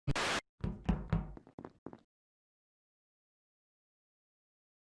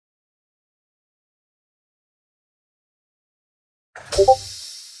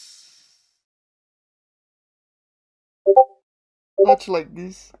Much like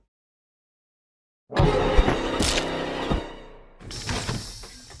this.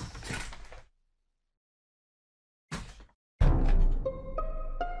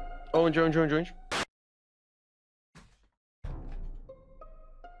 Orange. Orange.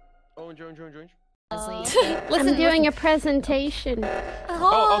 I'm doing a presentation.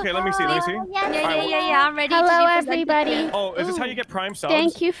 Oh, okay. Let me see. Yeah. I'm ready. Hello, everybody. Oh, is this how you get Prime subs?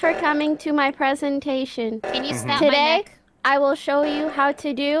 Thank you for coming to my presentation. Can you snap Today, my neck? I will show you how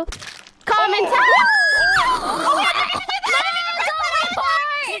to do commentary.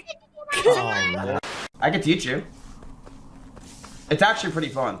 I can teach you. It's actually pretty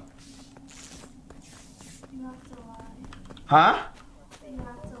fun. You have to lie. Huh? You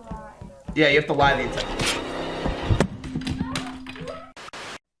have to lie. Yeah, you have to lie the entire.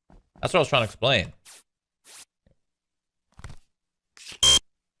 That's what I was trying to explain.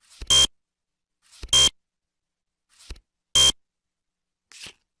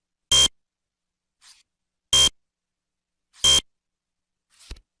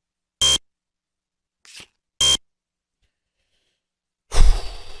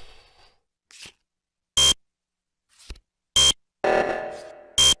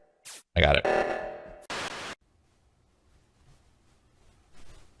 I got it.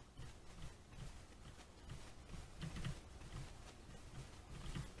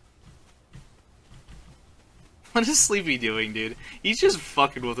 What is Sleepy doing, dude? He's just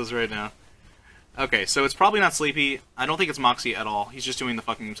fucking with us right now. Okay, so it's probably not Sleepy. I don't think it's Moxie at all. He's just doing the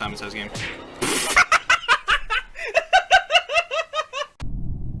fucking Simon Says game.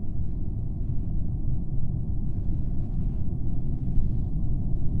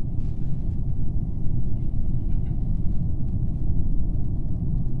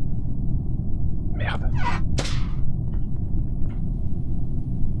 Merde.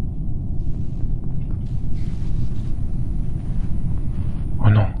 Oh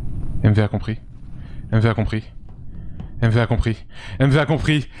non. MV a compris. MV a compris. MV a compris. MV a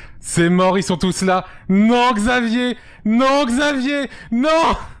compris. C'est mort, ils sont tous là. Non, Xavier. Non, Xavier.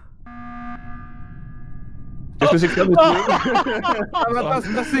 Non. Qu'est-ce que c'est que ça, monsieur? Ça va pas se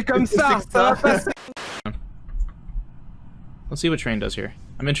passer comme ça. Ça va passer. Let's see what Train does here.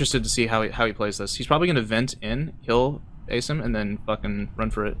 I'm interested to see how he plays this. He's probably gonna vent in, kill ace him, and then fucking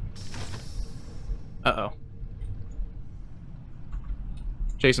run for it. Uh-oh.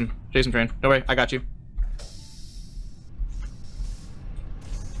 Jason, Train. Don't worry, I got you.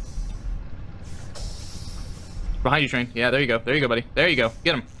 Behind you, Train. Yeah, there you go, buddy. There you go.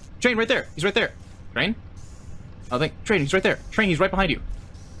 Get him. Train, right there. He's right there. Train? I think Train, he's right there. Train, he's right behind you.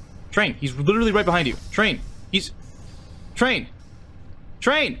 Train, he's literally right behind you. Train, he's... Train!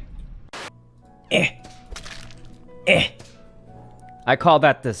 I call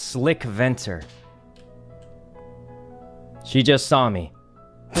that the slick venter. She just saw me.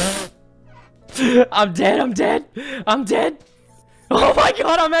 I'm dead. Oh my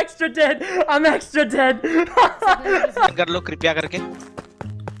god, I'm extra dead. कर लो कृपया करके.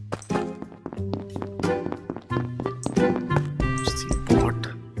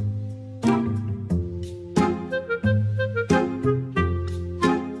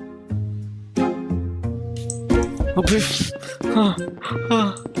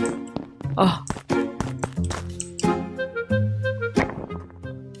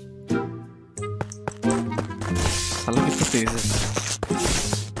 साला कितना तेज है.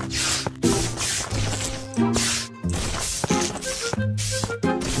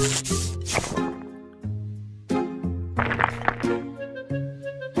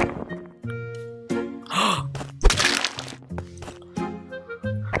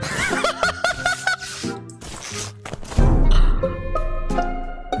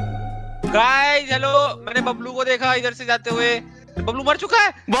 Guys hello, मैंने बबलू को देखा इधर से जाते हुए. बबलू मर चुका है.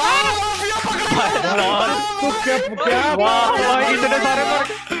 इतने सारे मर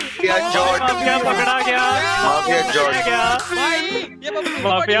माफिया पकड़ा गया. भाई ये बबलू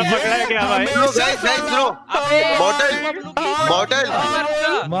माफिया पकड़ा गया भाई. गाइस सुनो.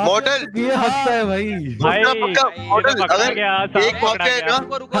 मॉडल ये हंसता है भाई. पक्का मॉडल. अगर एक माफिया है ना,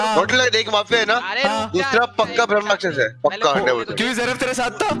 मॉडल एक माफिया है ना, दूसरा पक्का ब्रह्माक्षस है. पक्का 100%. क्यों ज़रफ तेरे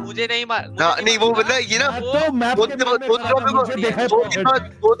साथ था? मुझे नहीं मार. नहीं वो बंदा ये ना तो मैप दो दिन में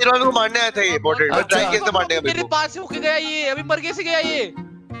मारने आया था ये मॉडल. ट्राई कैसे मारने का. मेरे पास से होके गया ये. अभी मर कैसे गया ये.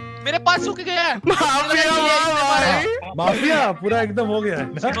 मेरे पास सूख गया है। माफिया पूरा एकदम हो गया है।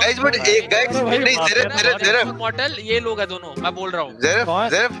 गाइस बट एक गाइस नहीं ज़रफ मॉडल ये लोग है दोनों, मैं बोल रहा हूँ।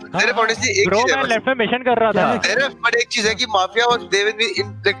 ज़रफ ऑनेस्टली एक ब्रो चीज मैं है लेफ्ट में मिशन कर रहा था। ज़रफ बट एक चीज है कि माफिया और देवन भी इन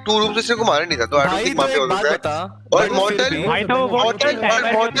लाइक 2 रूम से को मारा नहीं था, तो आई डोंट थिंक माफिया हो सकता है। और मॉडल भाई तो वो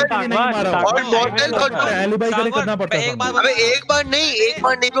एलिबाई के लिए करना पड़ता है। अबे एक बार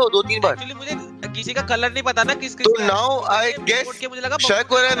नहीं ब्रो 2-3 बार। एक्चुअली मुझे किसी का कलर नहीं पता ना किस तो नाउ आई गेस शक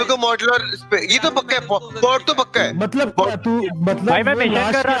हो रहा है मेरे को मॉडल और ये तो पक्का है, पॉट तो पक्का है। मतलब तू मतलब भाई मैं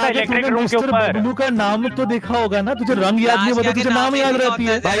मिशन कर रहा था इलेक्ट्रिक रूम के ऊपर। बबलू का नाम तो देखा होगा ना, तुझे रंग याद नहीं होता, तुझे नाम याद रहती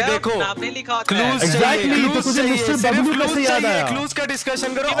है। भाई देखो नाम नहीं लिखा होता है। एग्जैक्टली, तो तुझे मिस्टर बबलू कैसे याद आया? क्लूज का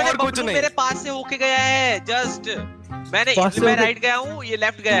डिस्कशन करो और कुछ नहीं। मेरे पास से होके गया है जस्ट, मैं राइट गया हूँ, ये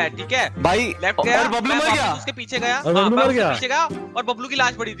लेफ्ट गया है, ठीक है भाई लेफ्ट गया और बबलू मर गया, उसके पीछे गया, और बबलू मर गया, पीछे गया और बबलू की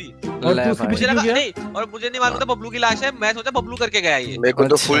लाश पड़ी थी। और तू उसके पीछे क्यों गया? नहीं, और मुझे नहीं मालूम था बबलू की लाश है, मैं सोचा बबलू करके गया ये। मेरे को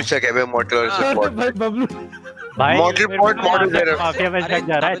तो फुल शक है मॉडल और सपोर्ट। भाई बबलू भाई मॉडल दे रहा माफिया में शक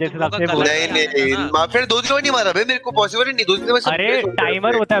जा रहा है जैसे आपसे बोल। नहीं माफिया 2-3 बार नहीं मारा भाई, मेरे को पॉसिबल ही नहीं 2-3 बार। अरे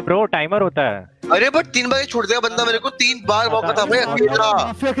टाइमर होता है ब्रो, टाइमर होता है। अरे बट 3 बार छोड़ दिया बंदा, मेरे को 3 बार मौका था भाई अकेला।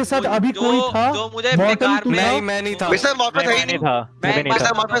 माफिया के साथ अभी कोई था जो मुझे बेकार में मैं नहीं था, वैसा माफिया था ही नहीं था,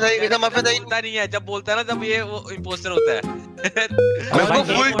 वैसा माफिया था ही नहीं है। जब बोलता है ना जब ये वो इंपोस्टर होता है। मेरे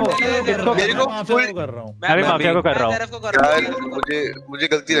को फुल कर रहा हूं, मैं भी माफिया को कर रहा हूं यार। मुझे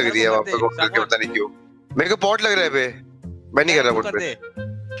गलती लग रही है माफिया को करके, पता नहीं क्यों। मेरे को पॉट लग रहा है बे, मैं नहीं कर रहा पॉट पे,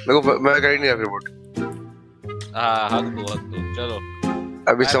 मेरे को मैं कर ही नहीं रहा फिर पॉट। हां हक दो चलो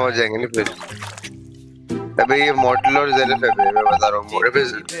अभी समझ जाएंगे नहीं फिर। अबे ये मॉडल और ज़रफ है बे, मैं बता रहा हूं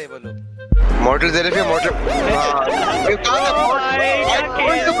मॉडल ज़रफ है मॉडल। हां ये कहां था मॉडल?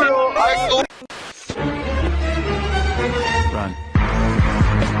 Run.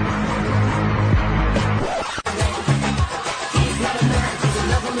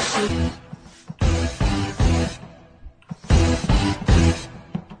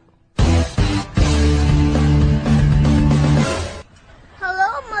 Hello,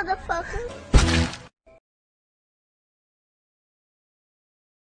 motherfucker.